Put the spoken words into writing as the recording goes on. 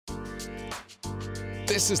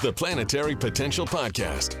This is the Planetary Potential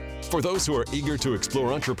Podcast for those who are eager to explore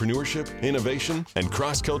entrepreneurship, innovation, and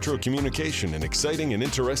cross-cultural communication in exciting and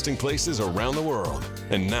interesting places around the world.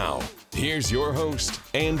 And now, here's your host,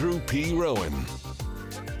 Andrew P. Rowan.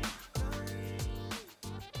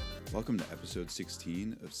 Welcome to episode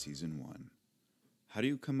 16 of season 1. How do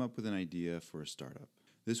you come up with an idea for a startup?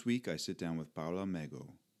 This week, I sit down with Paula Mego,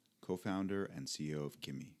 co-founder and CEO of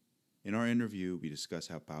Kimi. In our interview, we discuss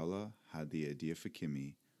how Paula had the idea for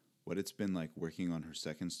Kimi, what it's been like working on her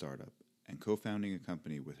second startup, and co-founding a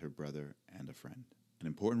company with her brother and a friend. An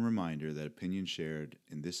important reminder that opinions shared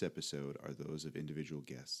in this episode are those of individual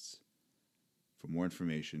guests. For more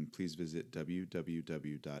information, please visit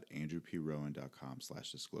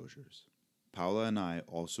www.andrewprowan.com/disclosures. Paula and I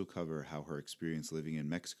also cover how her experience living in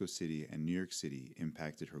Mexico City and New York City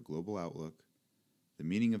impacted her global outlook, the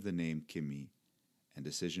meaning of the name Kimi, and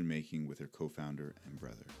decision-making with her co-founder and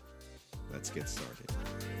brother. Let's get started.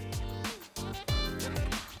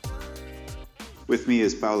 With me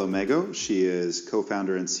is Paula Mego. She is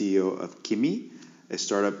co-founder and CEO of Kimi, a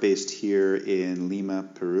startup based here in Lima,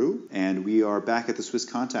 Peru. And we are back at the Swiss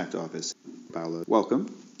Contact office. Paula, welcome.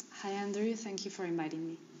 Hi, Andrew. Thank you for inviting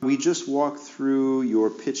me. We just walked through your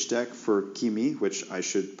pitch deck for Kimi, which I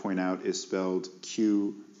should point out is spelled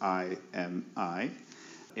Qimi,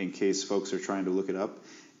 in case folks are trying to look it up.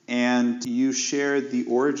 And you shared the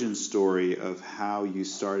origin story of how you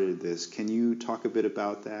started this. Can you talk a bit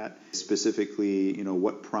about that? Specifically,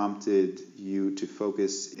 what prompted you to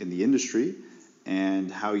focus in the industry and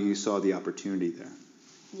how you saw the opportunity there?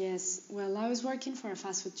 Yes. Well, I was working for a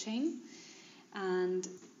fast food chain, and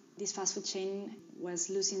this fast food chain was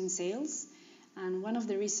losing sales. And one of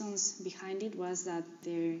the reasons behind it was that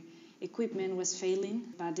their equipment was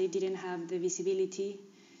failing, but they didn't have the visibility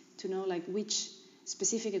to know which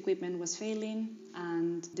specific equipment was failing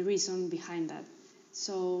and the reason behind that.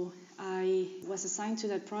 So I was assigned to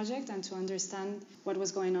that project and to understand what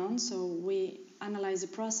was going on. So we analyzed the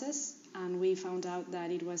process and we found out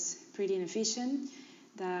that it was pretty inefficient,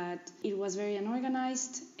 that it was very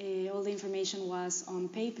unorganized. All the information was on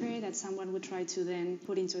paper that someone would try to then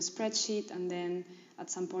put into a spreadsheet and then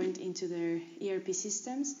at some point into their ERP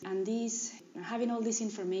systems. And having all this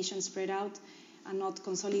information spread out and not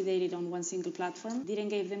consolidated on one single platform didn't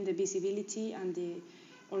give them the visibility and the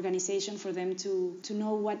organization for them to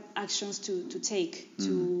know what actions to take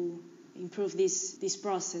to improve this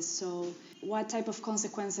process. So what type of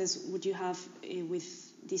consequences would you have with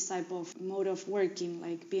this type of mode of working,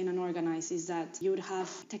 like being unorganized, is that you would have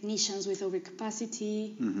technicians with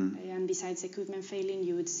overcapacity, and besides equipment failing,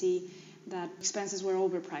 you would see that expenses were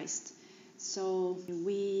overpriced. So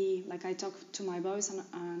I talked to my boss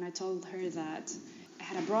and I told her that I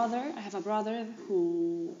have a brother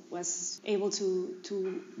who was able to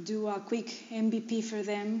do a quick MVP for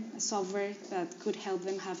them, a software that could help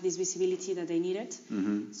them have this visibility that they needed.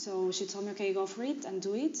 So she told me, okay, go for it and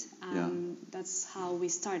do it. And that's how we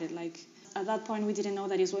started. At that point, we didn't know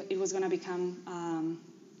that it was going to become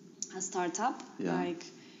a startup.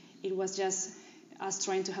 It was just us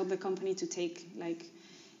trying to help the company to take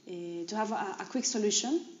to have a quick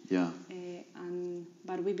solution.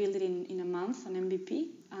 But we built it in a month, an MVP,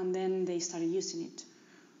 and then they started using it.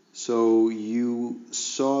 So you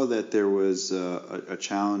saw that there was a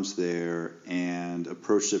challenge there and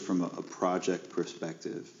approached it from a project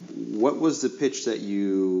perspective. What was the pitch that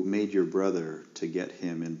you made your brother to get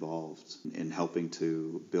him involved in helping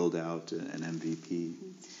to build out an MVP?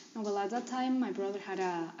 Well, at that time, my brother had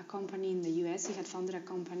a company in the US. He had founded a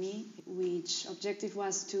company which objective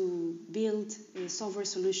was to build software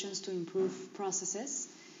solutions to improve processes.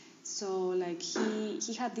 So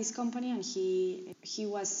he had this company and he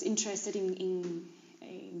was interested in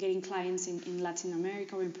getting clients in Latin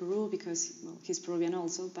America or in Peru because he's Peruvian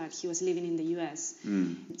also, but he was living in the US.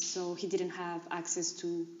 So he didn't have access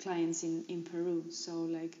to clients in Peru. So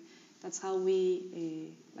that's how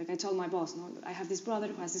we, I told my boss, I have this brother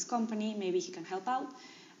who has this company, maybe he can help out.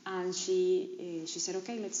 And she said,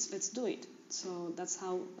 okay, let's do it. So that's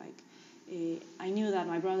how I knew that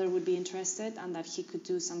my brother would be interested and that he could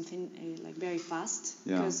do something very fast.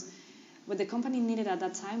 Because what the company needed at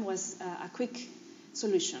that time was a quick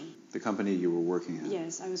solution. The company you were working at?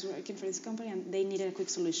 Yes, I was working for this company and they needed a quick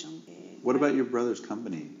solution. What about your brother's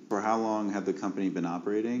company? For how long had the company been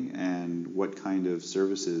operating and what kind of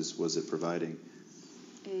services was it providing?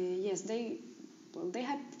 Yes, they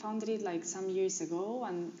had founded it some years ago,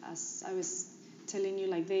 and as I was telling you,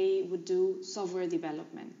 they would do software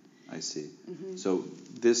development. I see. So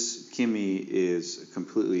this Kimi is a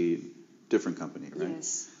completely different company, right?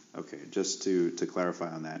 Yes. Okay, just to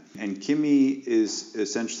clarify on that. And Kimi is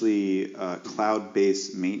essentially a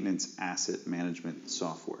cloud-based maintenance asset management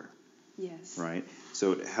software. Yes. Right?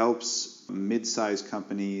 So it helps mid-sized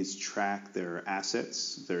companies track their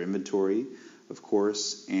assets, their inventory, of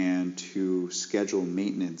course, and to schedule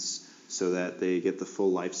maintenance so that they get the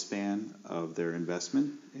full lifespan of their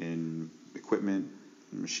investment in equipment,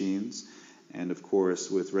 machines, and of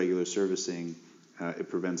course, with regular servicing, it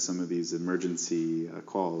prevents some of these emergency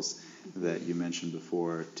calls that you mentioned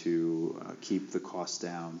before to keep the costs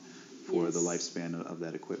down for the lifespan of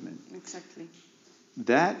that equipment. Exactly.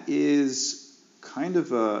 That is kind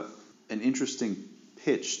of an interesting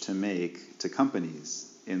pitch to make to companies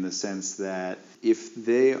in the sense that if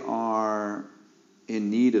they are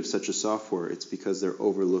in need of such a software, it's because they're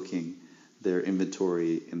overlooking their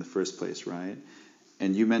inventory in the first place, right?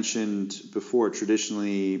 And you mentioned before,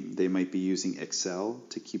 traditionally, they might be using Excel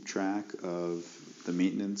to keep track of the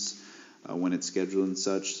maintenance when it's scheduled and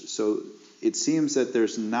such. So it seems that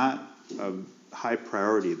there's not a high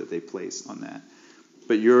priority that they place on that.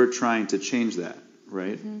 But you're trying to change that,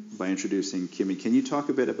 right, by introducing Kimi. Can you talk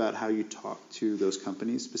a bit about how you talk to those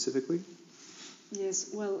companies specifically? Yes,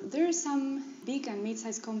 well, there are some big and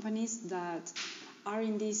mid-sized companies that are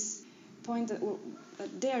in this point that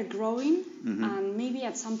they are growing, and maybe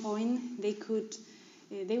at some point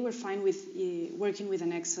they were fine with working with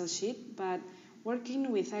an Excel sheet, but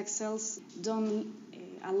working with Excels don't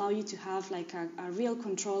allow you to have like a real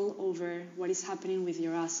control over what is happening with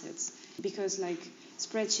your assets, because like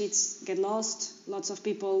spreadsheets get lost, lots of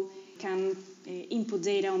people can input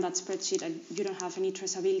data on that spreadsheet and you don't have any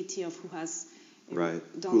traceability of who has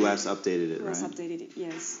who last updated it, who has updated it,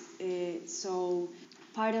 yes. So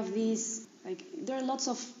part of this, like there are lots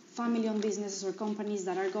of family-owned businesses or companies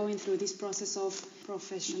that are going through this process of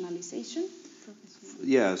professionalization.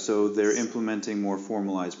 Yeah, so they're implementing more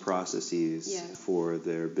formalized processes for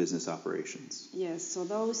their business operations. Yes, so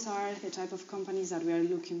those are the type of companies that we are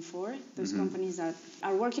looking for. Those companies that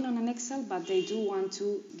are working on an Excel, but they do want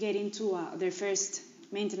to get into their first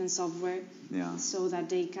maintenance software so that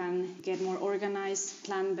they can get more organized,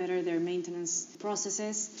 plan better their maintenance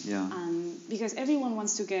processes. Because everyone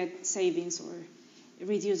wants to get savings or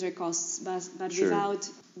reduce their costs, but without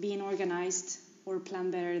being organized or plan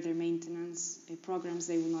better their maintenance programs,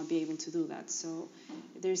 they will not be able to do that. So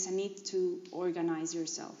there's a need to organize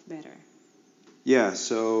yourself better. Yeah,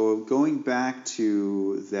 so going back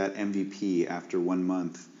to that MVP after 1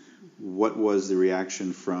 month, what was the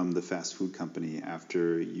reaction from the fast food company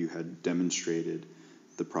after you had demonstrated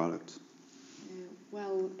the product?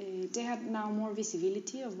 They had now more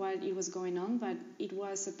visibility of what it was going on, but it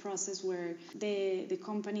was a process where the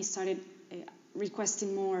company started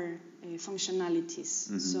requesting more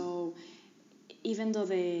functionalities. So even though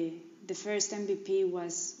the first MVP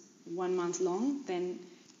was 1 month long, then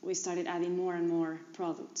we started adding more and more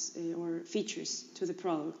products or features to the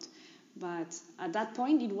product. But at that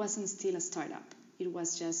point, it wasn't still a startup. It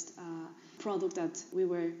was just a product that we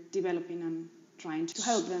were developing and trying to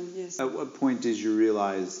help them. Yes. At what point did you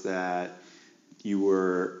realize that you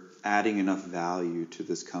were adding enough value to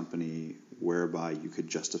this company whereby you could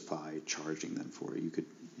justify charging them for it? You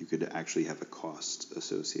could actually have a cost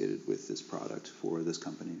associated with this product for this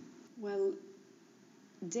company. Well,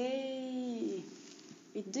 it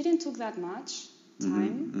didn't took that much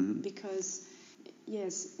time because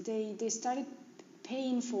they started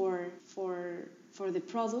paying for the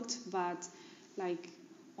product, but like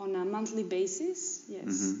on a monthly basis.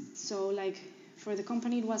 So like for the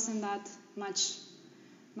company it wasn't that much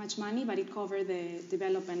money, but it covered the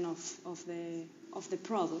development of the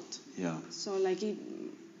product. So like it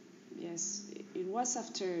was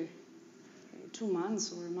after 2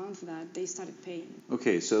 months or a month that they started paying.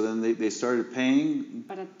 Okay, so then they started paying.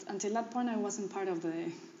 But until that point I wasn't part of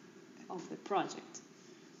the project,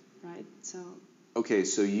 right? So. Okay,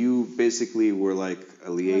 so you basically were like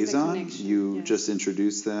a liaison. You just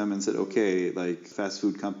introduced them and said, okay, like fast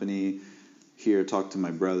food company, here, talk to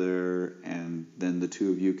my brother, and then the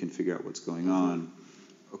two of you can figure out what's going on.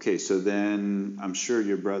 Okay, so then I'm sure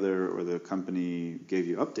your brother or the company gave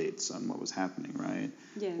you updates on what was happening, right?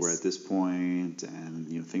 Yes. We're at this point,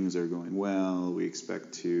 and things are going well. We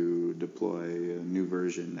expect to deploy a new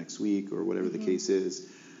version next week, or whatever the case is.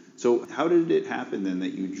 So how did it happen then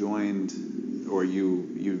that you joined, or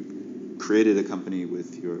you created a company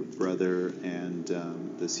with your brother and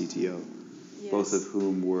the CTO, both of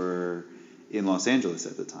whom were in Los Angeles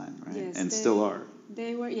at the time, right? Yes, and still are.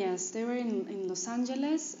 They were in Los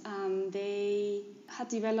Angeles, and they had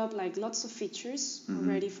developed like lots of features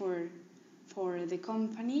already for the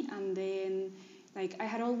company, and then like I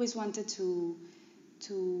had always wanted to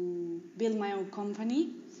to build my own company,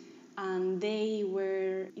 and they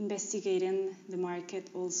were investigating the market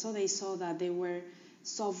also. They saw that there were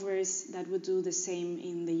softwares that would do the same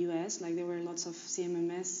in the US, like there were lots of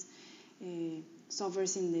CMMS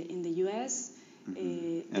softwares in the US.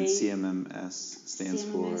 And CMMS stands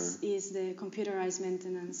CMMS is the Computerized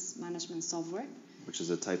Maintenance Management Software. Which is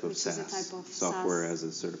a type of SaaS, software as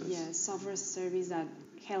a service. Yeah, software as a service that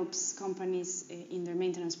helps companies in their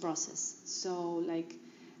maintenance process. So like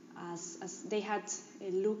as they had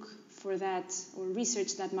a look for that or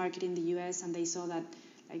researched that market in the US, and they saw that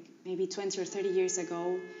like maybe 20 or 30 years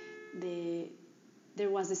ago, there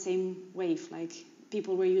was the same wave. Like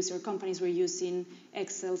people were using, or companies were using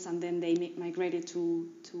Excels, and then they migrated to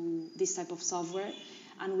this type of software.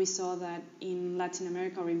 And we saw that in Latin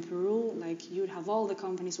America or in Peru, like you'd have all the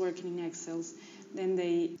companies working in Excels. Then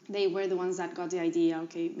they were the ones that got the idea,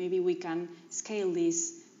 okay, maybe we can scale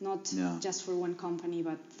this, not just for one company,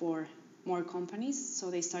 but for more companies.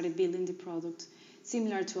 So they started building the product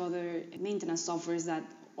similar to other maintenance softwares that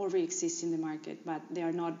already exist in the market, but they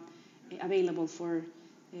are not available for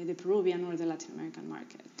the Peruvian or the Latin American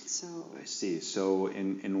market. So I see. So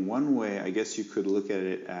in one way, I guess you could look at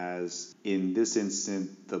it as, in this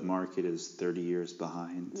instant, the market is 30 years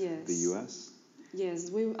behind the US?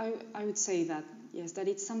 Yes, I would say that. Yes, that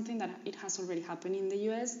it's something that it has already happened in the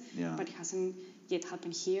US, but it hasn't yet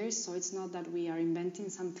happened here. So it's not that we are inventing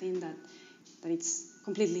something that it's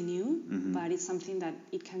completely new, but it's something that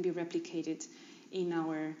it can be replicated in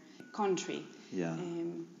our country. Yeah.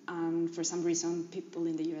 And for some reason, people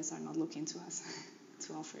in the US are not looking to us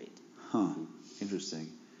to offer it. Huh.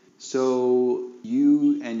 Interesting. So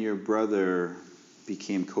you and your brother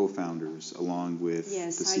became co-founders along with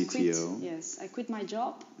the CTO. I quit my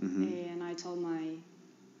job, and I told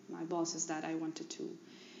my bosses that I wanted to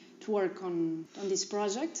work on this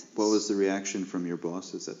project. What was the reaction from your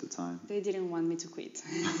bosses at the time? They didn't want me to quit.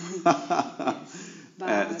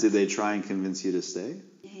 Did they try and convince you to stay?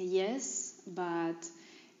 Yes, but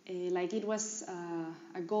like it was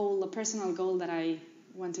a goal, a personal goal that I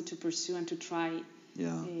wanted to pursue and to try.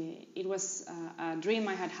 Yeah. It was a dream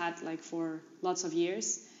I had like for lots of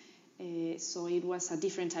years. So it was a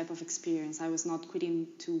different type of experience. I was not quitting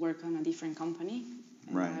to work on a different company.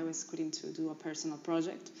 Right. I was quitting to do a personal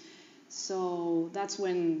project. So that's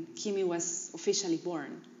when Kimi was officially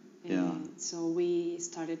born. So we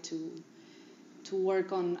started to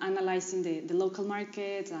work on analyzing the local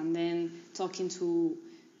market, and then talking to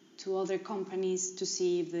other companies to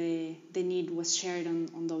see if the need was shared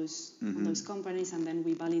on those companies, and then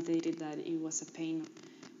we validated that it was a pain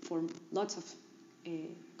for lots of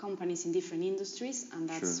companies in different industries, and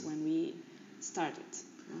that's when we started.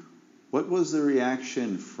 What was the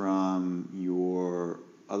reaction from your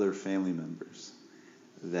other family members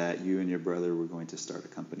that you and your brother were going to start a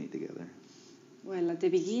company together? Well, at the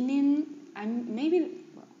beginning,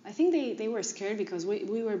 I think they were scared because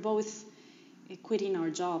we were both quitting our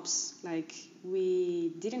jobs. Like,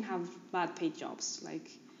 we didn't have bad paid jobs. Like,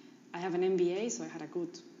 I have an MBA, so I had a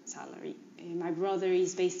good salary. My brother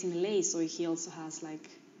is based in LA, so he also has like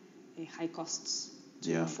high costs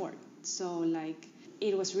to afford. So like,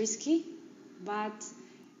 it was risky, but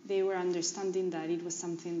they were understanding that it was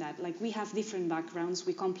something that, like, we have different backgrounds,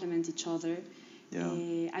 we complement each other.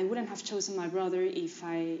 I wouldn't have chosen my brother if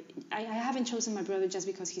I haven't chosen my brother just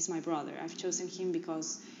because he's my brother. I've chosen him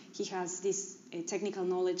because he has this technical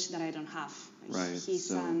knowledge that I don't have. Right. He's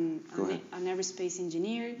an aerospace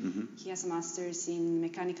engineer. He has a master's in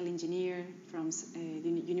mechanical engineer from the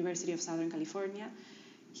University of Southern California.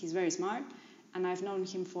 He's very smart, and I've known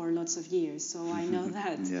him for lots of years, so I know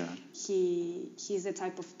that he's the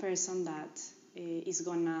type of person that is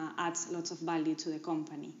gonna add lots of value to the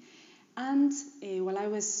company. And while I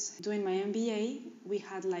was doing my MBA, we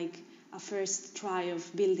had like a first try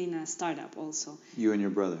of building a startup also. You and your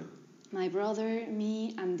brother? My brother,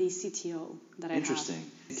 me, and the CTO that I have. Interesting.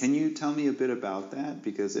 Can you tell me a bit about that?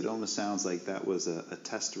 Because it almost sounds like that was a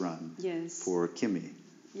test run for Kimi.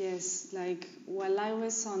 Yes, like while I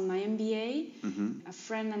was on my MBA, a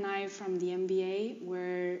friend and I from the MBA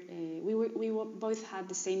we both had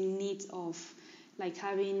the same need of like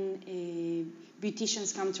having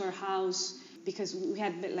beauticians come to our house, because we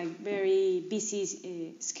had like very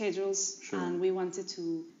busy schedules, and we wanted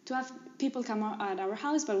to have people come at our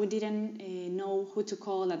house, but we didn't know who to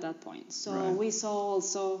call at that point. So we saw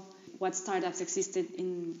also what startups existed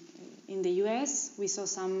in the US. We saw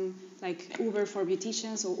some like Uber for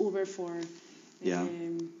beauticians or Uber for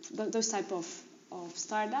those type of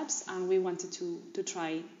startups, and we wanted to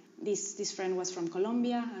try this friend was from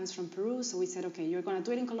Colombia, I was from Peru, so we said, okay, you're going to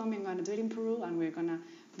do it in Colombia, I'm going to do it in Peru, and we're going to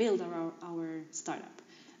build our startup.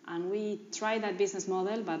 And we tried that business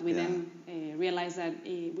model, but we then realized that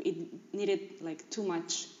it needed like too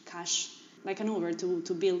much cash, like an Uber,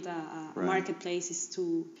 to build a marketplace is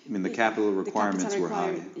too... I mean, the capital requirements were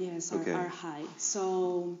high. Yes, are high.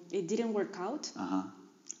 So it didn't work out.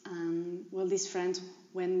 Well, this friend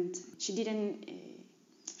went... She didn't...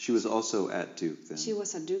 She was also at Duke then? She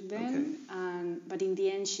was at Duke then, but in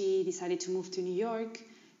the end she decided to move to New York.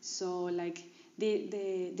 So like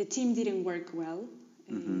the team didn't work well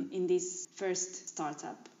in this first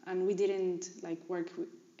startup, and we didn't like work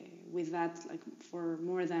with that like for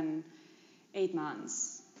more than 8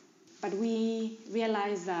 months. But we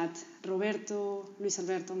realized that Roberto, Luis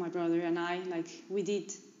Alberto, my brother, and I, like we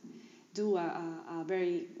did do a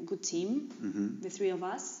very good team, the three of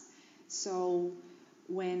us. So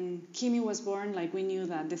when Kimi was born, like we knew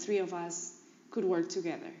that the three of us could work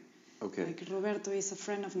together. Okay. Like Roberto is a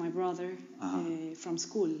friend of my brother from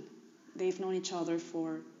school. They've known each other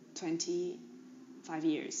for 25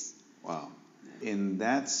 years. Wow. In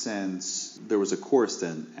that sense, there was a course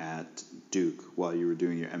then at Duke while you were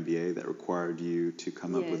doing your MBA that required you to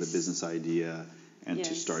come up with a business idea and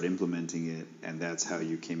to start implementing it, and that's how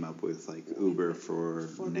you came up with like Uber for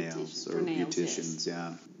nails or beauticians.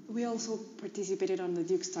 Yeah. We also participated on the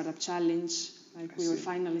Duke Startup Challenge. Like we were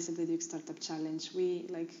finalists of the Duke Startup Challenge.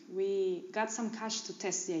 We got some cash to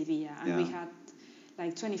test the idea, and we had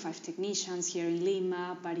like 25 technicians here in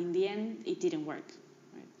Lima, but in the end it didn't work.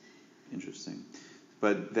 Right? Interesting.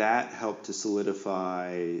 But that helped to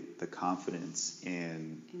solidify the confidence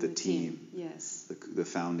in the team. Yes. The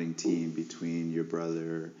founding team between your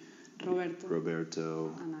brother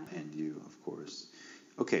Roberto and you, of course.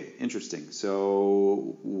 Okay, interesting.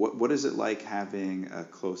 So what is it like having a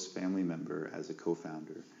close family member as a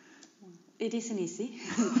co-founder? It isn't easy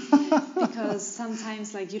because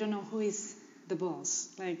sometimes like you don't know who is the boss.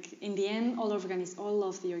 Like in the end, all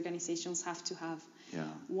of the organizations have to have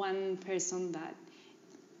one person that...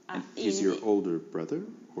 he's your older brother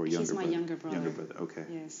or younger brother? He's my younger brother. Younger brother, okay.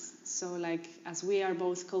 Yes. So like as we are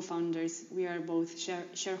both co-founders, we are both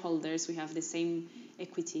shareholders, we have the same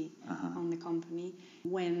equity on the company.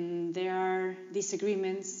 When there are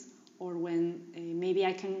disagreements or when maybe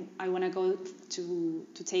I want to go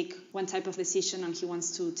to take one type of decision and he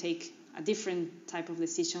wants to take a different type of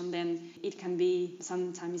decision, then it can be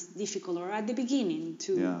sometimes difficult, or at the beginning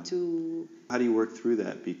to... How do you work through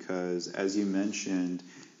that? Because as you mentioned,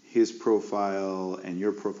 his profile and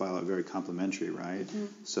your profile are very complementary, right?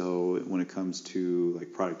 So when it comes to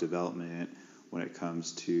like product development, when it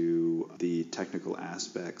comes to the technical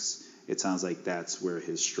aspects, it sounds like that's where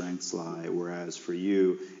his strengths lie, whereas for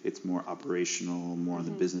you, it's more operational, more on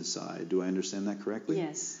the business side. Do I understand that correctly?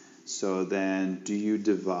 Yes. So then do you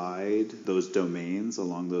divide those domains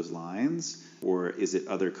along those lines, or is it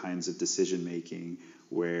other kinds of decision-making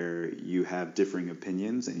where you have differing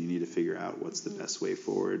opinions and you need to figure out what's the best way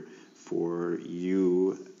forward for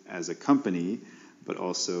you as a company, but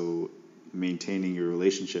also maintaining your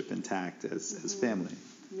relationship intact as family?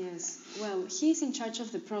 Yes. Well, he's in charge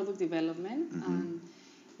of the product development, and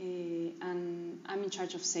I'm in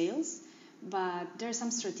charge of sales. But there are some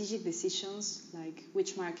strategic decisions, like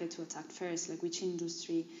which market to attack first, like which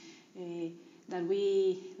industry, that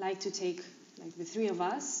we like to take, like the three of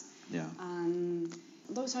us. Yeah. And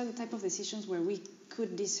those are the type of decisions where we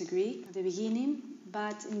could disagree at the beginning.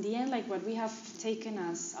 But in the end, like what we have taken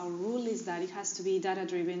as our rule is that it has to be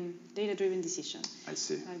data-driven decision. I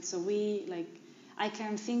see. Like so, I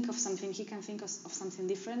can think of something, he can think of something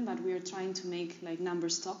different, but we are trying to make like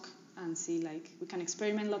numbers talk and see like we can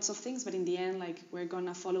experiment lots of things, but in the end, like we're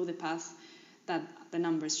gonna follow the path that the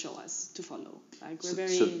numbers show us to follow. Like we're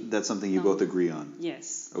so that's something you both agree on.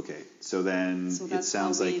 Yes. Okay. So then it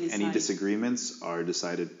sounds like any disagreements are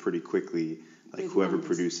decided pretty quickly. Like with whoever numbers.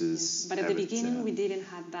 Produces. Yes. But at the beginning, we didn't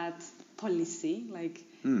have that policy. Like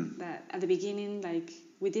that at the beginning, like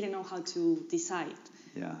we didn't know how to decide.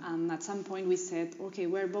 Yeah. At some point, we said, okay,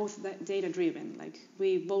 we're both data-driven. Like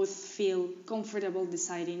we both feel comfortable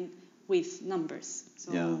deciding with numbers.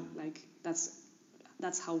 So like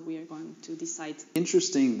that's how we are going to decide.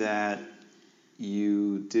 Interesting that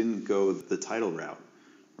you didn't go the title route,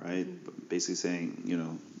 right? Basically saying,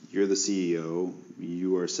 you're the CEO,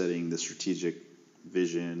 you are setting the strategic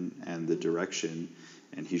vision and the direction,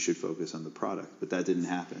 and he should focus on the product. But that didn't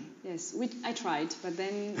happen. Yes, I tried, but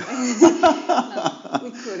then no,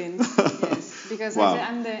 we couldn't. Yes, because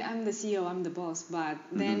I'm the CEO, I'm the boss. But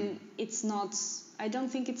then it's not. I don't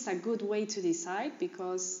think it's a good way to decide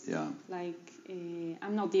because,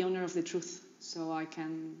 I'm not the owner of the truth. so I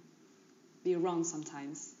can be wrong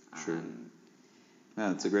sometimes. Sure. Yeah,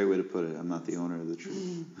 that's a great way to put it. I'm not the owner of the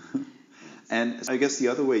truth. And I guess the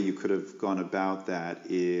other way you could have gone about that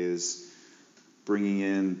is bringing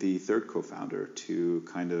in the third co-founder to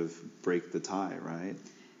kind of break the tie, right?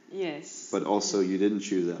 Yes. But also you didn't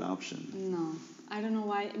choose that option. No, I don't know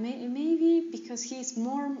why. Maybe because he's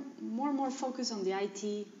more focused on the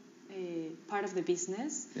IT part of the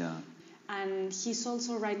business. Yeah, And he's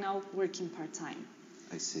also right now working part-time.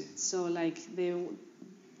 I see. So like the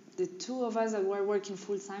two of us that were working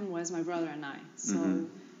full-time was my brother and I. So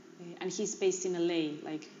and he's based in LA.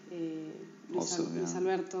 Like Luis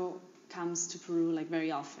Alberto comes to Peru like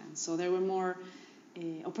very often. So there were more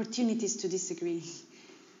opportunities to disagree.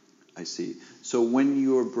 I see. So when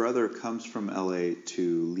your brother comes from LA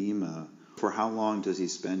to Lima, for how long does he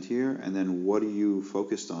spend here? And then what are you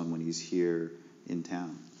focused on when he's here in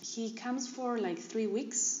town? He comes for like 3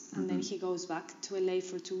 weeks, and then he goes back to LA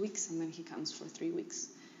for 2 weeks, and then he comes for 3 weeks.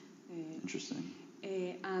 Interesting.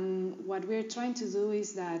 And what we're trying to do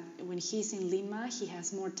is that when he's in Lima, he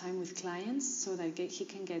has more time with clients so that he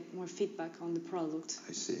can get more feedback on the product.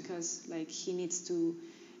 I see. Because like he needs to,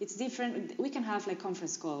 it's different. We can have like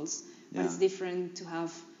conference calls, but it's different to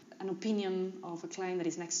have an opinion of a client that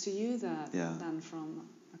is next to you than from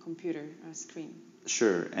a computer or a screen.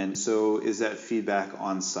 Sure. And so is that feedback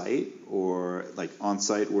on site, or like on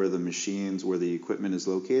site where the machines, where the equipment is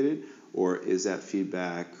located, or is that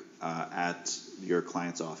feedback at your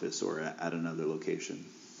client's office or at another location?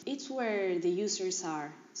 It's where the users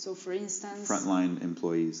are. So for instance... Frontline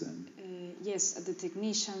employees then? Yes, the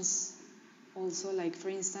technicians also. Like for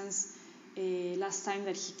instance, last time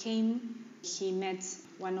that he came, he met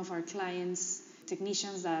one of our clients,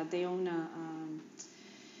 technicians that they own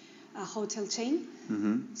a hotel chain.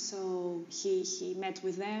 So he met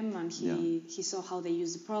with them and he saw how they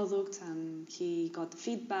use the product and he got the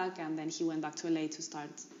feedback, and then he went back to LA to start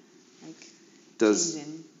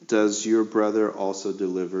changing. Does your brother also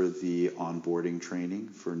deliver the onboarding training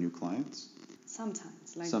for new clients?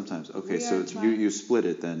 Sometimes. Sometimes. Okay, so you split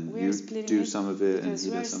it then. You do some of it and he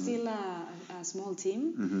does some of it. Because we're still a small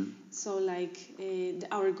team. So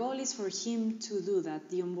our goal is for him to do that,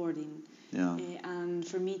 the onboarding. Yeah. And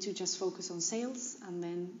for me to just focus on sales, and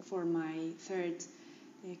then for my third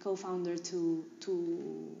co-founder to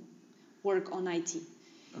work on IT.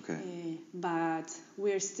 Okay. But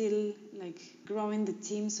we're still growing the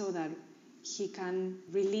team so that he can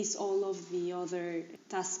release all of the other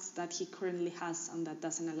tasks that he currently has and that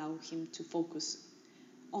doesn't allow him to focus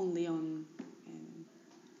only on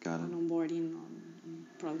onboarding, on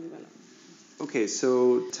product development. Okay,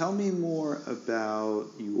 so tell me more about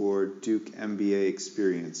your Duke MBA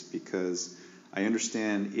experience, because I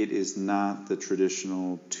understand it is not the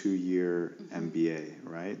traditional 2-year MBA,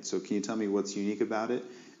 right? So can you tell me what's unique about it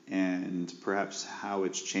and perhaps how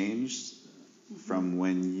it's changed from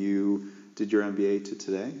when you did your MBA to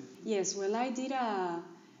today? Yes, well, I did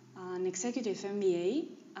an executive MBA,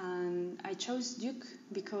 and I chose Duke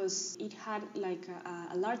because it had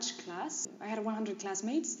a large class. I had 100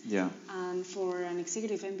 classmates. Yeah. And for an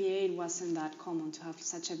executive MBA, it wasn't that common to have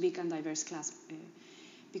such a big and diverse class.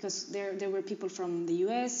 Because there were people from the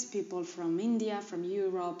US, people from India, from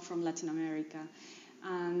Europe, from Latin America.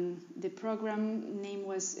 And the program name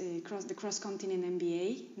was the Cross-Continent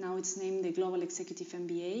MBA. Now it's named the Global Executive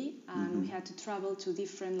MBA. And we had to travel to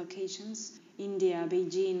different locations, India,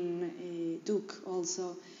 Beijing, Duke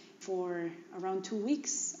also, for around 2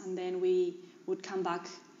 weeks. And then we would come back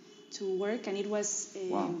to work. And it was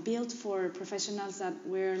built for professionals that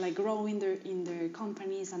were growing in their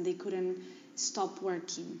companies and they couldn't stop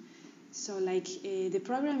working. So the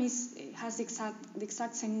program has the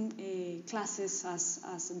exact same classes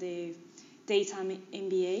as the data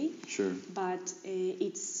MBA. Sure. But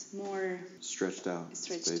it's more stretched out.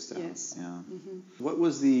 Spaced out. Yes. Yeah. What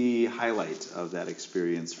was the highlight of that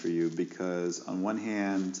experience for you? Because on one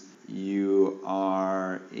hand, you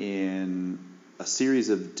are in a series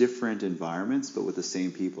of different environments, but with the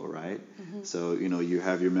same people, right? So, you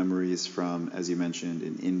have your memories from, as you mentioned,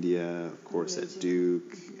 in India, of course, at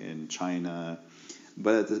Duke, in China.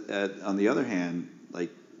 But on the other hand,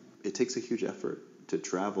 it takes a huge effort to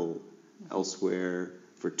travel elsewhere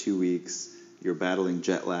for 2 weeks. You're battling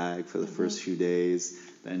jet lag for the first few days.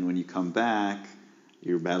 Then when you come back,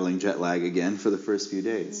 you're battling jet lag again for the first few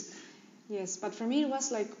days. Yes, but for me it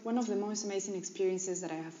was one of the most amazing experiences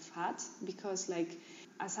that I have had, because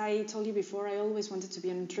as I told you before, I always wanted to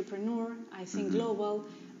be an entrepreneur. I think global,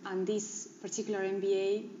 and this particular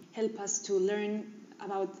MBA helped us to learn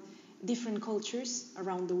about different cultures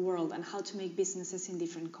around the world and how to make businesses in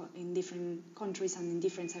different countries and in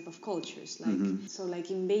different type of cultures. Like so, like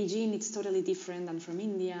in Beijing, it's totally different than from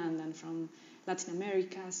India and then from Latin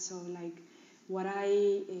America. So, like what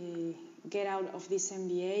I get out of this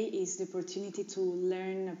MBA is the opportunity to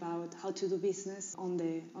learn about how to do business on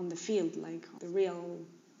the field, like the real,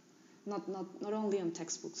 not only on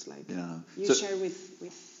textbooks. Like you share with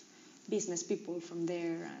business people from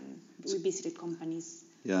there, and we visited companies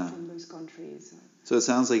from those countries. So it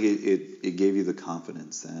sounds like it gave you the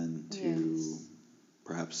confidence then to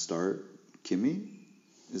perhaps start Kimi?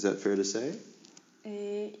 Is that fair to say?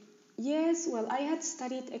 Yes, well, I had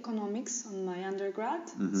studied economics on my undergrad,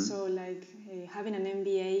 so like having an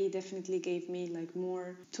MBA definitely gave me like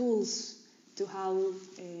more tools to how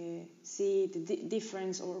see the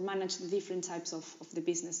difference or manage the different types of the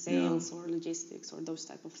business, sales or logistics or those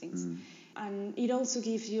type of things. And it also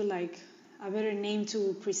gives you like a better name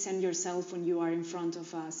to present yourself when you are in front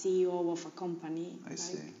of a CEO of a company. I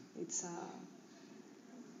see. It's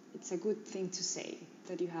a good thing to say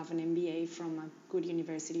that you have an MBA from a good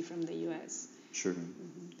university from the US. Sure.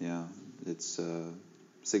 Yeah, it's a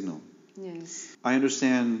signal. Yes. I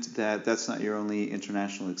understand that that's not your only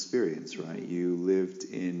international experience, right? You lived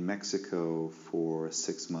in Mexico for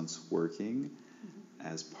 6 months working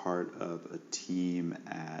as part of a team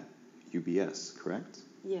at UBS, correct?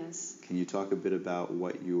 Yes. Can you talk a bit about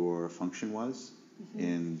what your function was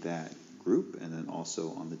in that group and then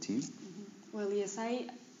also on the team? Well, yes,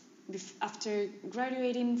 after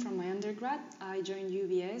graduating from my undergrad, I joined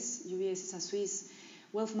UBS. UBS is a Swiss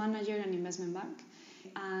wealth manager and investment bank.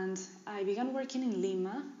 And I began working in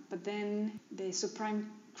Lima, but then the subprime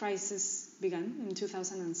crisis began in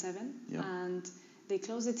 2007. And they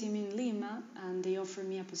closed the team in Lima, and they offered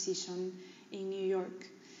me a position in New York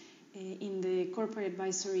in the corporate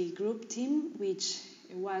advisory group team, which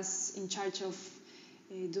was in charge of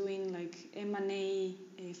doing like M&A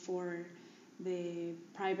for the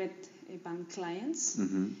private bank clients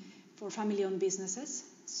for family-owned businesses.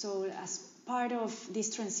 So as part of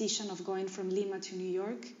this transition of going from Lima to New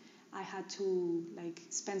York, I had to like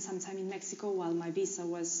spend some time in Mexico while my visa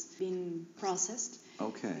was being processed.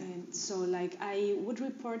 Okay. So like I would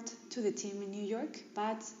report to the team in New York,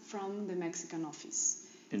 but from the Mexican office.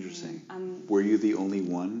 Interesting. Were you the only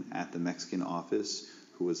one at the Mexican office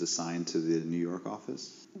who was assigned to the New York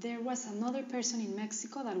office? There was another person in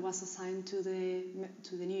Mexico that was assigned to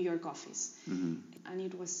the New York office, and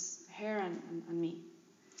it was her and me.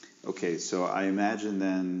 Okay, so I imagine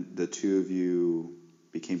then the two of you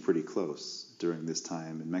became pretty close during this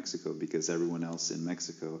time in Mexico because everyone else in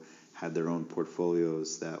Mexico had their own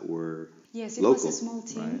portfolios that were local, was a small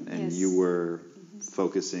team, right? And you were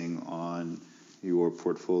focusing on your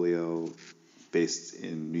portfolio based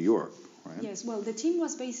in New York, right? Yes, well, the team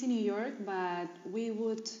was based in New York, but we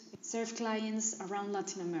would serve clients around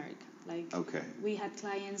Latin America. Like we had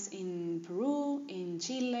clients in Peru, in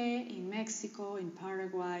Chile, in Mexico, in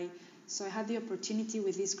Paraguay. So I had the opportunity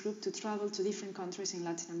with this group to travel to different countries in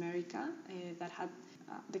Latin America that had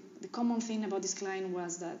the common thing about this client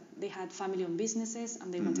was that they had family-owned businesses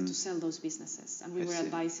and they wanted to sell those businesses, and we were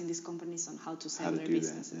advising these companies on how to sell their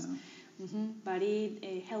businesses. But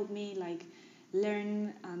it helped me like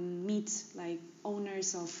learn and meet like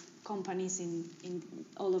owners of companies in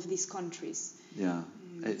all of these countries. Yeah.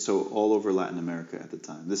 So all over Latin America at the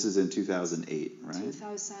time. This is in 2008, right?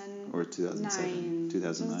 2000 or 2007.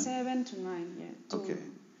 2007 to 9, yeah. Okay.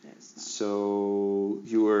 Yes. So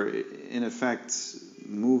you were in effect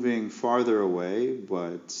moving farther away,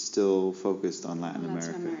 but still focused on Latin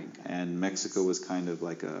America. And Mexico was kind of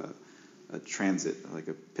like a transit, like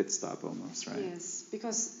a pit stop almost, right? Yes,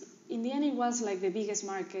 because in the end it was like the biggest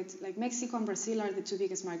market. Like Mexico and Brazil are the two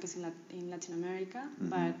biggest markets in Latin America.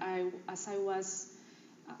 But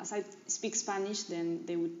as I speak Spanish, then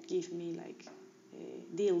they would give me like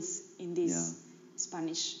deals in this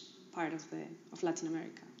Spanish part of Latin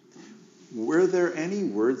America. Were there any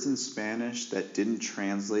words in Spanish that didn't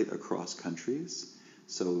translate across countries?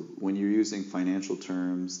 So when you're using financial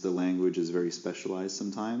terms, the language is very specialized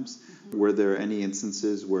sometimes. Were there any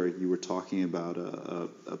instances where you were talking about a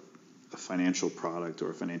financial product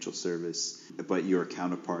or a financial service, but your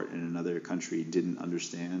counterpart in another country didn't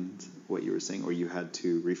understand what you were saying, or you had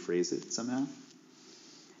to rephrase it somehow?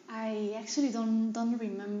 I actually don't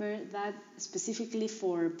remember that specifically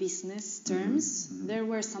for business terms. There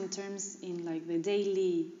were some terms in like the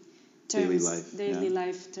daily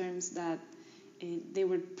life terms that they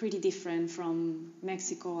were pretty different from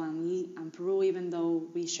Mexico and Peru, even though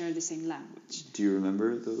we share the same language. Do you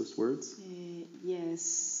remember those words?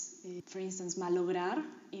 Yes. for instance, malograr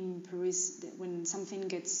in Peru is when something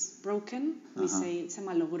gets broken, we say se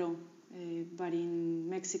malogró. But in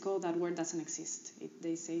Mexico, that word doesn't exist.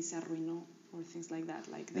 They say se arruinó or things like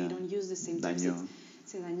that. Like they don't use the same terms. Dañó.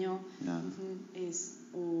 Se dañó. Yeah.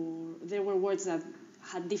 Or there were words that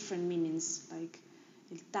had different meanings. Like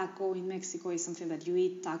el taco in Mexico is something that you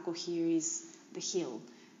eat. Taco here is the hill.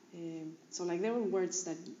 So like there were words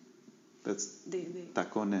that. That's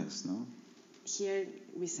tacones, no? Here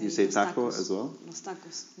we say. You say los taco tacos. as well? Los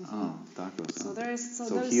tacos. Oh, tacos. So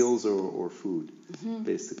there's heels or food,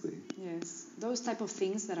 basically. Yes, those type of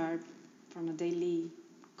things that are from a daily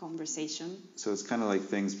conversation. So it's kind of like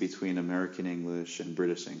things between American English and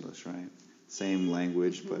British English, right? Same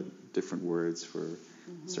language, but different words for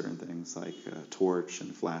certain things like torch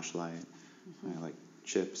and flashlight, like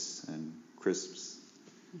chips and crisps,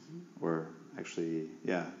 or actually,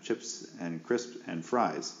 chips and crisps and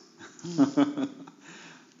fries.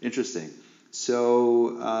 Interesting.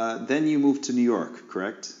 So then you moved to New York,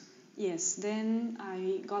 correct? Yes, then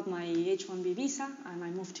I got my H-1B visa and I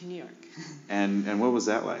moved to New York. And what was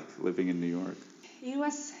that like, living in New York? It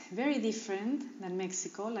was very different than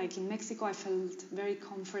Mexico. Like in Mexico, I felt very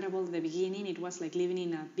comfortable at the beginning. It was like living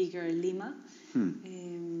in a bigger Lima.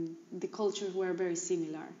 The cultures were very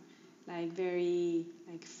similar, like very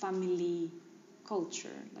like family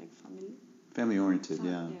culture, like family. Family oriented,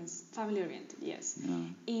 yeah. Yes, family oriented, yes. Yeah.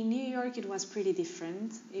 In New York, it was pretty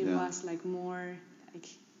different. It was like more like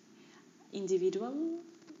individual,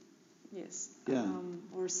 yes. Yeah.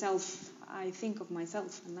 Or self. I think of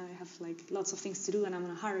myself, and I have like lots of things to do, and I'm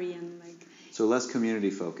in a hurry, and like. So less community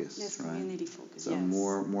focused, less right? community focused. So yes.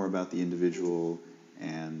 more about the individual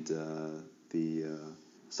and the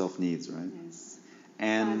self needs, right? Yes.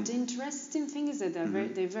 And but the interesting thing is the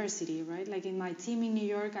diversity, right? Like in my team in New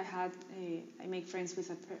York, I make friends with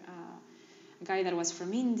a guy that was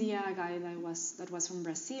from India, a guy that was from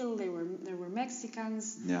Brazil. There were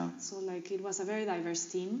Mexicans. Yeah. So like it was a very diverse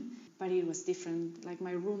team, but it was different. Like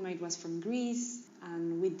my roommate was from Greece,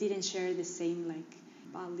 and we didn't share the same like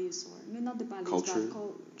values or not the values, culture,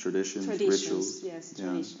 but traditions, rituals. Yes,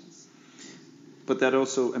 traditions. But that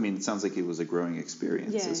also, I mean, it sounds like it was a growing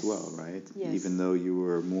experience as well, right? Yes. Even though you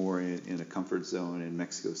were more in a comfort zone in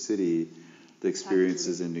Mexico City, the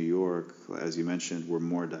experiences in New York, as you mentioned, were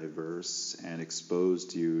more diverse and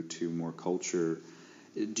exposed you to more culture.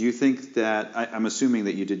 Do you think that, I'm assuming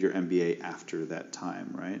that you did your MBA after that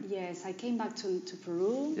time, right? Yes, I came back to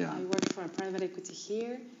Peru. Yeah. I worked for a private equity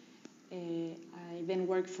here. I then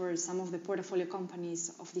worked for some of the portfolio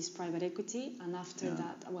companies of this private equity, and after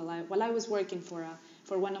that, while I was working for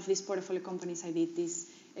one of these portfolio companies, I did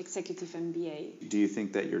this executive MBA. Do you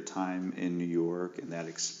think that your time in New York and that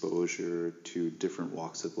exposure to different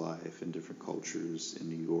walks of life and different cultures in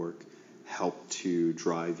New York helped to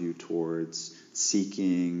drive you towards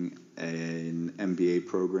seeking an MBA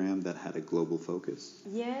program that had a global focus?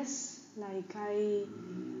 Yes, like I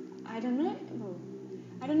don't know. Well,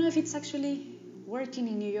 I don't know if it's actually working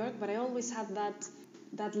in New York, but I always had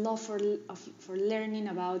that love for learning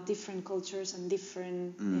about different cultures and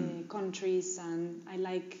different countries, and I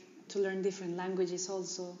like to learn different languages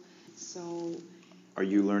also. So. Are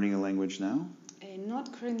you learning a language now?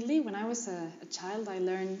 Not currently. When I was a child, I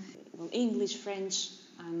learned English, French,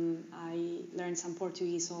 and I learned some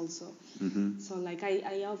Portuguese also. Mm-hmm. So like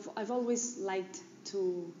I've always liked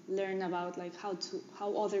to learn about like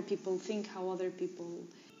how other people think, how other people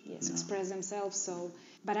express themselves. So,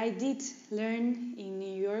 but I did learn in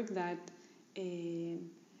New York that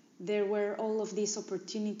there were all of these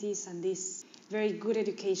opportunities and this very good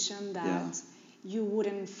education that you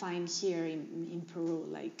wouldn't find here in Peru.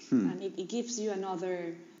 Like, and it gives you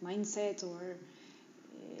another mindset or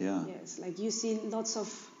yes, like you see lots of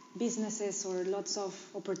businesses or lots of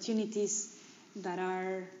opportunities that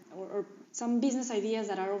are or some business ideas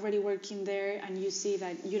that are already working there, and you see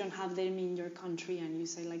that you don't have them in your country, and you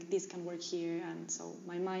say like this can work here. And so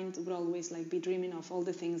my mind would always like be dreaming of all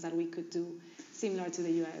the things that we could do similar to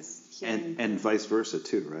the US here. And vice versa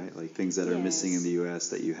too, right? Like things that are missing in the US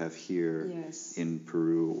that you have here in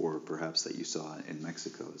Peru, or perhaps that you saw in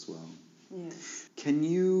Mexico as well. Yes. Can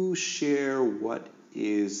you share what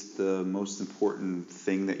is the most important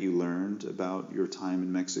thing that you learned about your time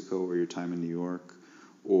in Mexico or your time in New York?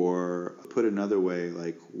 Or put another way,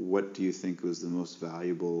 like what do you think was the most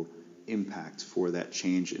valuable impact for that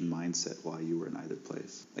change in mindset while you were in either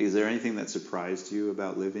place? Like, is there anything that surprised you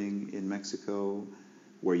about living in Mexico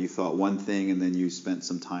where you thought one thing and then you spent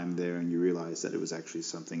some time there and you realized that it was actually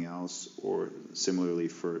something else? Or similarly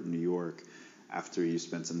for New York, after you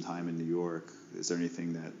spent some time in New York, is there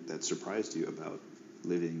anything that surprised you about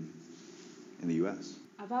living in the U.S.?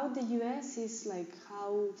 About the US is like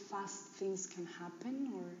how fast things can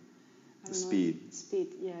happen, or I don't know. Speed.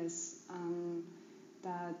 Speed, yes.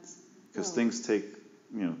 That Because things take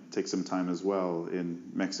some time as well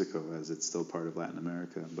in Mexico, as it's still part of Latin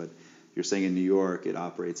America. But you're saying in New York it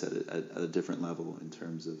operates at a different level in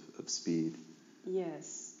terms of speed.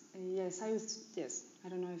 Yes, yes. I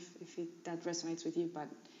don't know if that resonates with you, but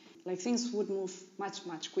like things would move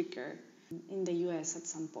much quicker in the US at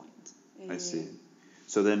some point. I see.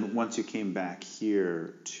 So then once you came back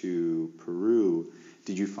here to Peru,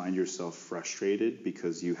 did you find yourself frustrated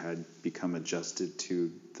because you had become adjusted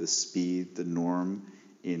to the speed, the norm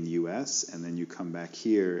in US, and then you come back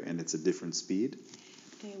here and it's a different speed?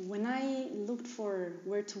 When I looked for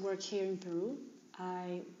where to work here in Peru,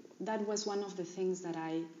 that was one of the things that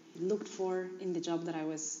I looked for in the job that I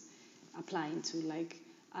was applying to. Like,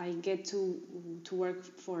 I get to work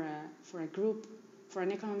for a group, for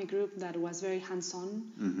an economic group that was very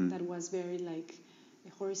hands-on, that was very like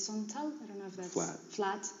horizontal. I don't know if that's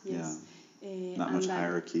flat. Yes. Yeah. Not much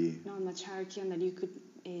hierarchy. Not much hierarchy, and that you could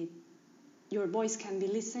your voice can be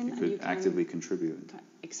listened. You could actively contribute.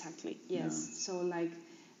 Exactly. Yes. Yeah. So like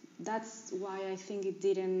that's why I think it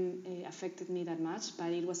didn't affected me that much,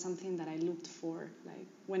 but it was something that I looked for like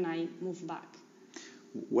when I moved back.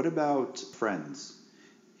 What about friends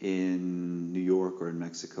in New York or in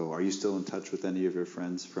Mexico? Are you still in touch with any of your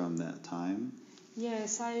friends from that time?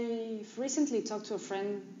 Yes, I've recently talked to a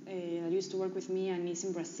friend that used to work with me and is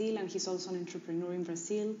in Brazil, and he's also an entrepreneur in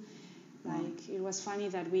Brazil. Like, it was funny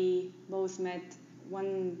that we both met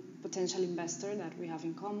one potential investor that we have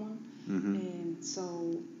in common. And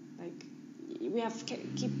so, like, we have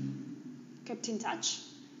kept in touch.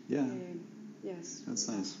 Yeah. Yes. That's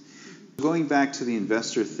nice. Going back to the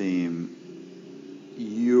investor theme,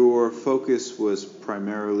 your focus was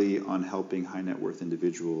primarily on helping high net worth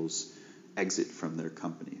individuals exit from their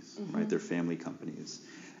companies, right? Their family companies.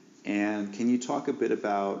 And can you talk a bit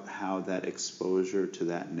about how that exposure to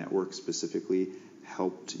that network specifically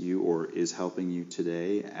helped you or is helping you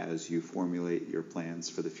today as you formulate your plans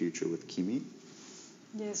for the future with Kimi?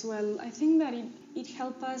 Yes, well, I think that it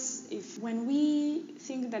helps us when we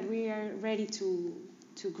think that we are ready to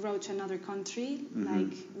grow to another country.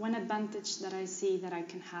 Like, one advantage that I see that I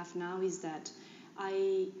can have now is that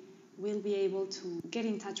I will be able to get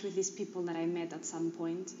in touch with these people that I met at some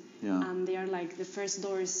point. Yeah. And they are like the first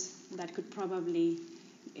doors that could probably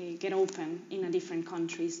get open in a different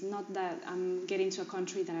countries. Not that I'm getting to a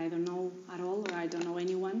country that I don't know at all or I don't know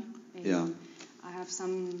anyone. Yeah. I have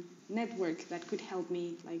some network that could help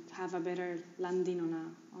me like have a better landing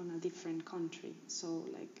on a different country. So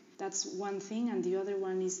like that's one thing, and the other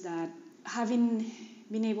one is that having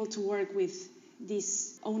been able to work with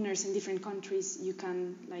these owners in different countries, you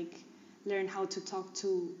can like learn how to talk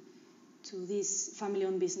to these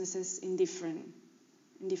family-owned businesses in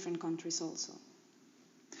different countries also.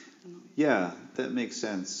 Yeah, that makes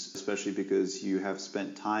sense, especially because you have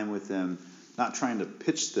spent time with them, not trying to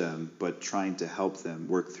pitch them, but trying to help them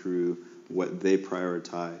work through what they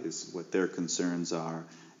prioritize, what their concerns are,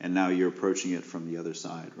 and now you're approaching it from the other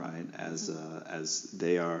side, right? As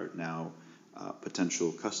they are now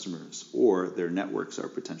potential customers, or their networks are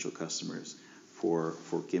potential customers for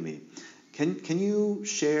Kimi. Can you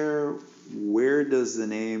share where does the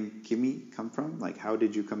name Kimi come from? Like, how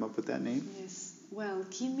did you come up with that name? Yes. Well,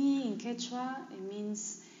 Kimi in Quechua, it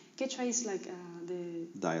means Quechua is like the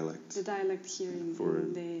dialect. The dialect here for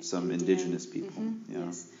some indigenous people. Yeah.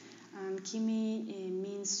 Yes. And Kimi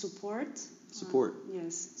means support. Support.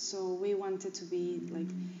 Yes. So we wanted to be like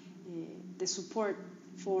the support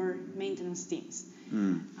for maintenance teams.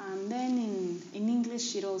 And then in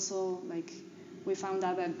English, it also like we found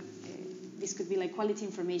out that this could be like quality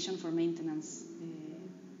information for maintenance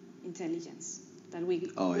intelligence. That we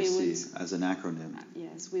see. As an acronym.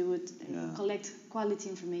 Yes, we would collect quality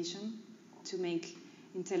information to make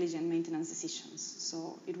intelligent maintenance decisions.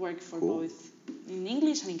 So it worked for both in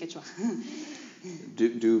English and in Quechua.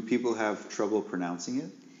 Do people have trouble pronouncing it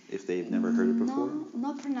if they've never heard it before? No,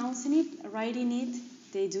 not pronouncing it. Writing it,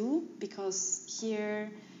 they do, because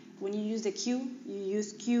here, when you use the Q, you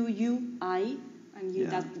use Q-U-I,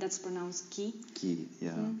 and that's pronounced ki. Ki,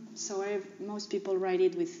 yeah. So most people write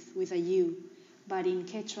it with a U, but in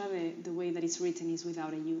Quechua, the way that it's written is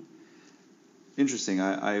without a U. Interesting.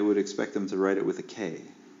 I would expect them to write it with a K,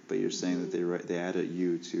 but you're saying that they add a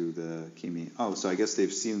U to the Kimi. Oh, so I guess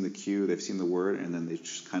they've seen the Q, they've seen the word, and then they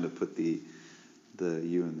just kind of put the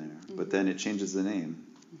U in there. But then it changes the name,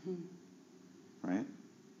 right?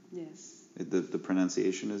 Yes. The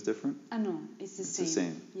pronunciation is different? No, it's the same. It's the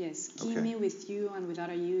same? Yes. Kimi with U and without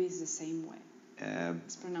a U is the same way.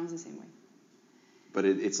 It's pronounced the same way. But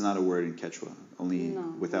it's not a word in Quechua, only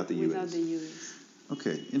without the U. Without the U's.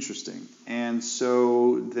 Okay, interesting. And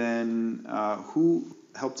so then who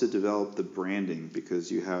helped to develop the branding? Because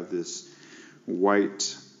you have this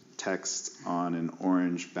white text on an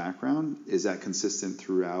orange background. Is that consistent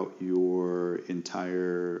throughout your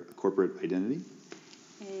entire corporate identity?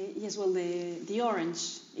 Yes, well, the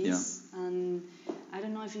orange is, and I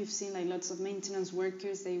don't know if you've seen like lots of maintenance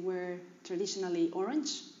workers, they wear traditionally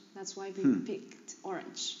orange. That's why we picked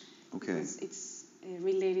orange. Okay. Because it's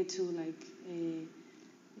related to like,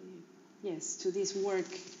 to this work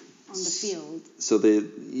on the field. So they,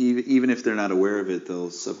 even if they're not aware of it,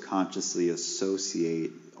 they'll subconsciously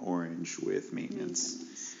associate orange with maintenance.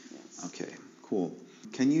 Yes. Okay, cool.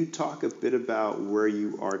 Can you talk a bit about where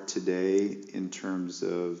you are today in terms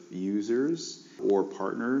of users or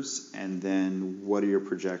partners, and then what are your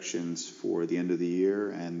projections for the end of the year,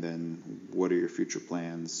 and then what are your future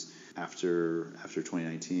plans after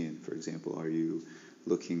 2019? For example, are you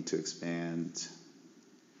looking to expand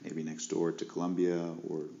maybe next door to Colombia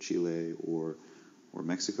or Chile or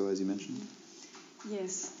Mexico, as you mentioned?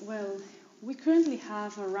 Yes, well, we currently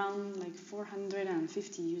have around like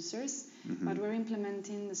 450 users, but we're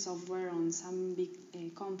implementing the software on some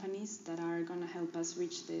big companies that are going to help us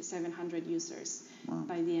reach the 700 users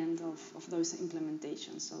by the end of those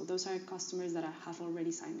implementations. So those are customers that have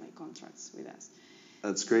already signed like contracts with us.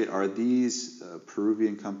 That's great. Are these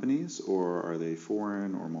Peruvian companies, or are they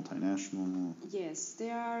foreign or multinational? Yes, they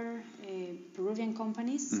are Peruvian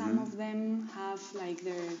companies. Some of them have like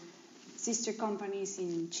their sister companies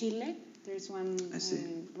in Chile. There's one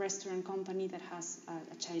restaurant company that has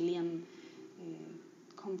a Chilean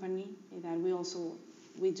company that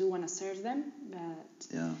we do want to serve them.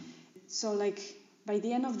 But so like by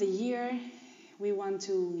the end of the year, we want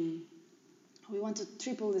to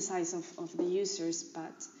triple the size of the users,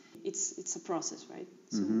 but it's a process, right?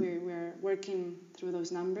 So we're working through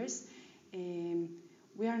those numbers.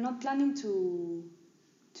 We are not planning to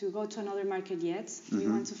go to another market yet. We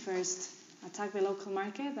want to first attack the local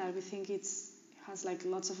market that we think has like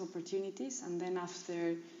lots of opportunities, and then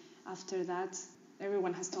after that,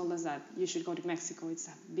 everyone has told us that you should go to Mexico. It's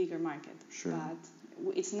a bigger market, but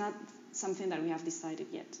it's not something that we have decided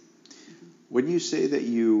yet. When you say that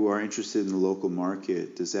you are interested in the local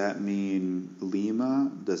market, does that mean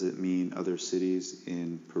Lima? Does it mean other cities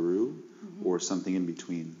in Peru, or something in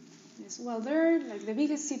between? Yes, well, there are like the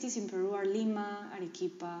biggest cities in Peru are Lima,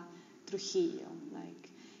 Arequipa, Trujillo. Like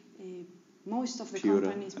most of the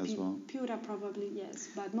companies, as well. Piura probably, yes,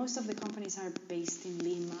 but most of the companies are based in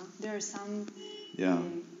Lima. There are some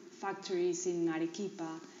factories in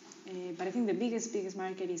Arequipa, but I think the biggest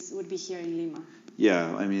market would be here in Lima.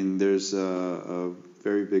 Yeah, I mean, there's a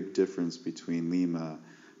very big difference between Lima,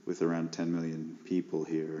 with around 10 million people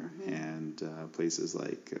here, and places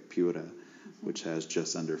like Piura, which has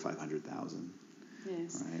just under 500,000.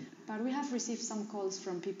 Yes, right? But we have received some calls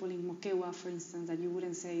from people in Moquegua, for instance, that you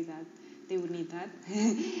wouldn't say that they would need that.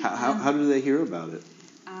 How do they hear about it?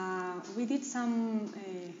 We did some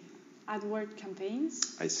AdWord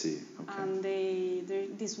campaigns. I see. Okay. And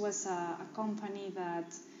this was a company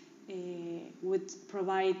that would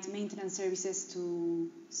provide maintenance services to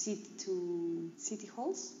city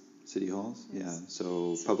halls. City halls, Yes.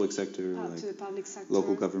 So public sector, To the public sector.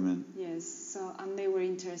 local government. Yes. So and they were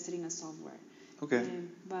interested in a software. Okay.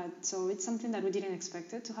 But so it's something that we didn't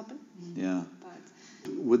expect it to happen. Yeah.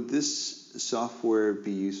 But would this software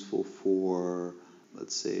be useful for,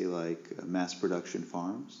 let's say, like mass production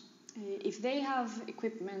farms? If they have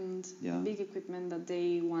equipment, big equipment that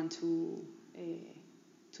they want to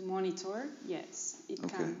monitor, yes, it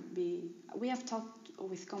can be. We have talked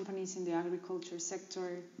with companies in the agriculture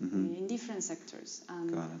sector, in different sectors,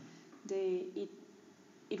 and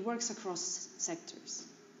it works across sectors.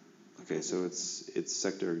 Okay, so it's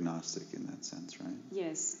sector agnostic in that sense, right?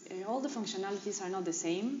 Yes, all the functionalities are not the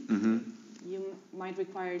same. You might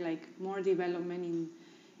require like more development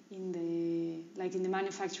in the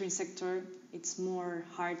manufacturing sector. It's more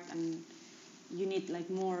hard, and you need like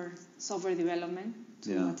more software development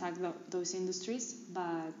to attack those industries.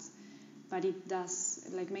 But it does,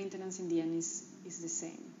 like maintenance in the end is the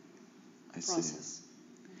same process.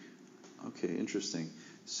 See. Okay, interesting.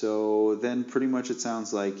 So then pretty much it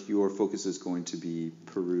sounds like your focus is going to be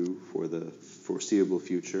Peru for the foreseeable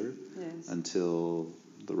future, until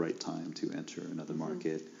the right time to enter another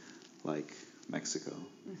market like Mexico.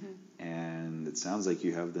 And it sounds like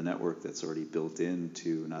you have the network that's already built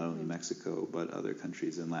into not only Mexico but other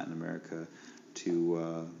countries in Latin America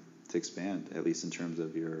to expand, at least in terms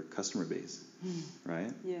of your customer base,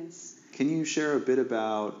 right? Yes. Can you share a bit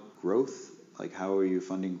about growth? Like, how are you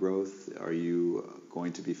funding growth? Are you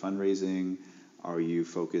going to be fundraising? Are you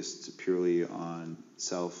focused purely on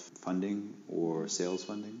self-funding or sales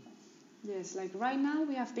funding? Yes, like right now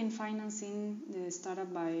we have been financing the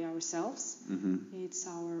startup by ourselves. It's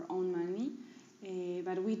our own money,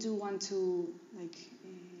 but we do want to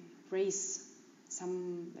raise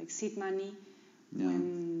some seed money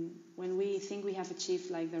when we think we have achieved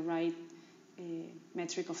the right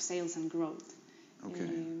metric of sales and growth. Okay.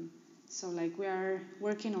 So we are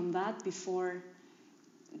working on that before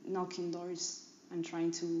knocking doors and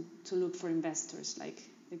trying to look for investors.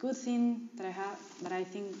 The good thing that I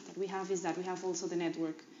think that we have is that we have also the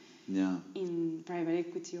network in private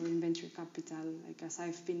equity or in venture capital, as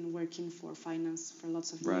I've been working for finance for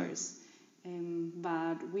lots of years.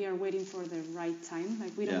 But we are waiting for the right time.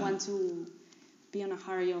 We don't want to be in a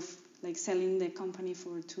hurry of selling the company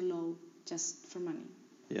for too low just for money.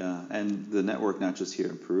 Yeah, and the network not just here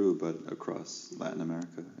in Peru, but across Latin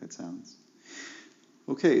America, it sounds.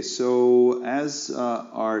 Okay, so as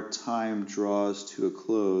our time draws to a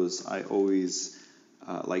close, I always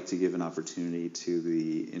like to give an opportunity to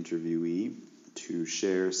the interviewee to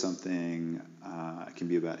share something, it can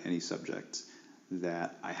be about any subject,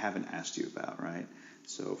 that I haven't asked you about, right?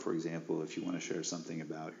 So, for example, if you want to share something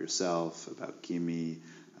about yourself, about Kimi,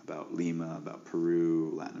 about Lima, about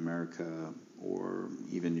Peru, Latin America, or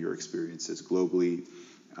even your experiences globally,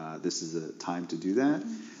 this is a time to do that.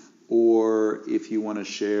 Or if you want to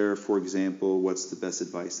share, for example, what's the best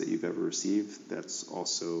advice that you've ever received, that's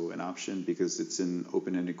also an option because it's an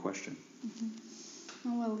open-ended question.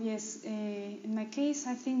 Oh, well, yes. In my case,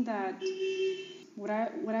 I think that what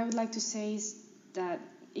I would like to say is that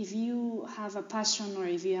if you have a passion or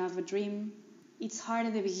if you have a dream, it's hard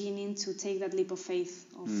at the beginning to take that leap of faith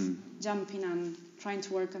of jumping and trying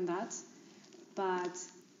to work on that. But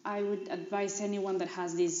I would advise anyone that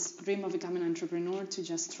has this dream of becoming an entrepreneur to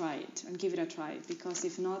just try it and give it a try, because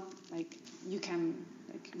if not, you can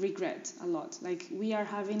regret a lot. We are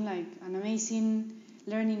having an amazing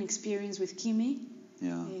learning experience with Kimi.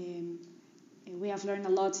 Yeah. We have learned a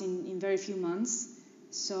lot in very few months.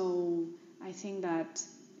 So I think that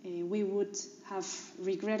we would have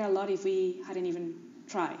regret a lot if we hadn't even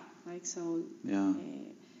tried. Yeah.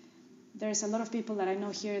 There's a lot of people that I know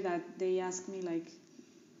here that they ask me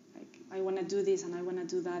I want to do this and I want to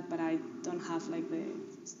do that, but I don't have the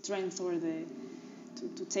strength or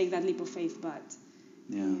to take that leap of faith. But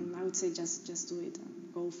I would say just do it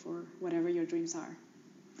and go for whatever your dreams are.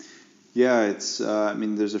 Yeah, it's.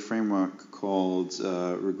 There's a framework called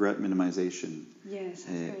regret minimization. Yes,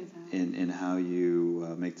 I've heard that. In how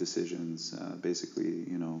you make decisions. Basically,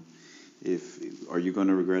 are you going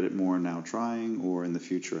to regret it more now trying, or in the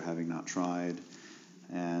future having not tried?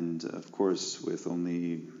 And of course, with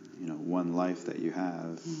only one life that you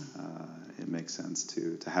have, it makes sense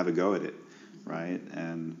to have a go at it, right?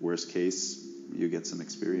 And worst case, you get some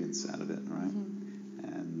experience out of it, right?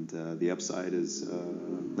 And the upside is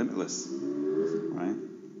limitless, right?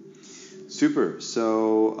 Super.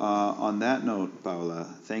 So on that note, Paula,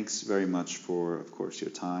 thanks very much for, of course,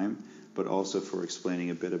 your time, but also for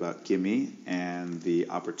explaining a bit about Kimi and the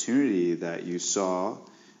opportunity that you saw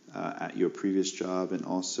at your previous job and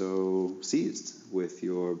also seized with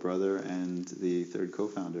your brother and the third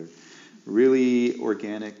co-founder. Really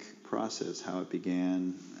organic process, how it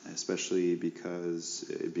began, especially because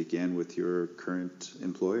it began with your current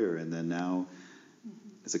employer and then now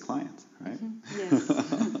as a client, right? Yes.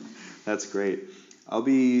 That's great. I'll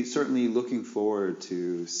be certainly looking forward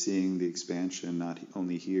to seeing the expansion, not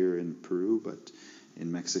only here in Peru, but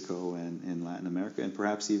in Mexico and in Latin America, and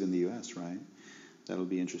perhaps even the U.S., right? That'll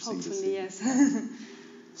be interesting to see. Hopefully, yes.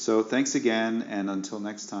 So thanks again, and until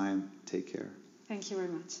next time, take care. Thank you very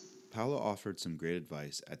much. Paula offered some great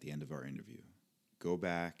advice at the end of our interview. Go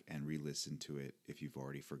back and re-listen to it if you've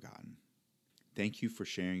already forgotten. Thank you for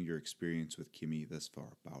sharing your experience with Kimi thus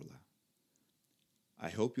far, Paula. I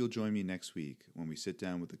hope you'll join me next week when we sit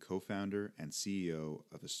down with the co-founder and CEO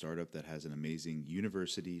of a startup that has an amazing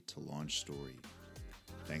university to launch story.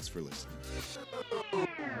 Thanks for listening.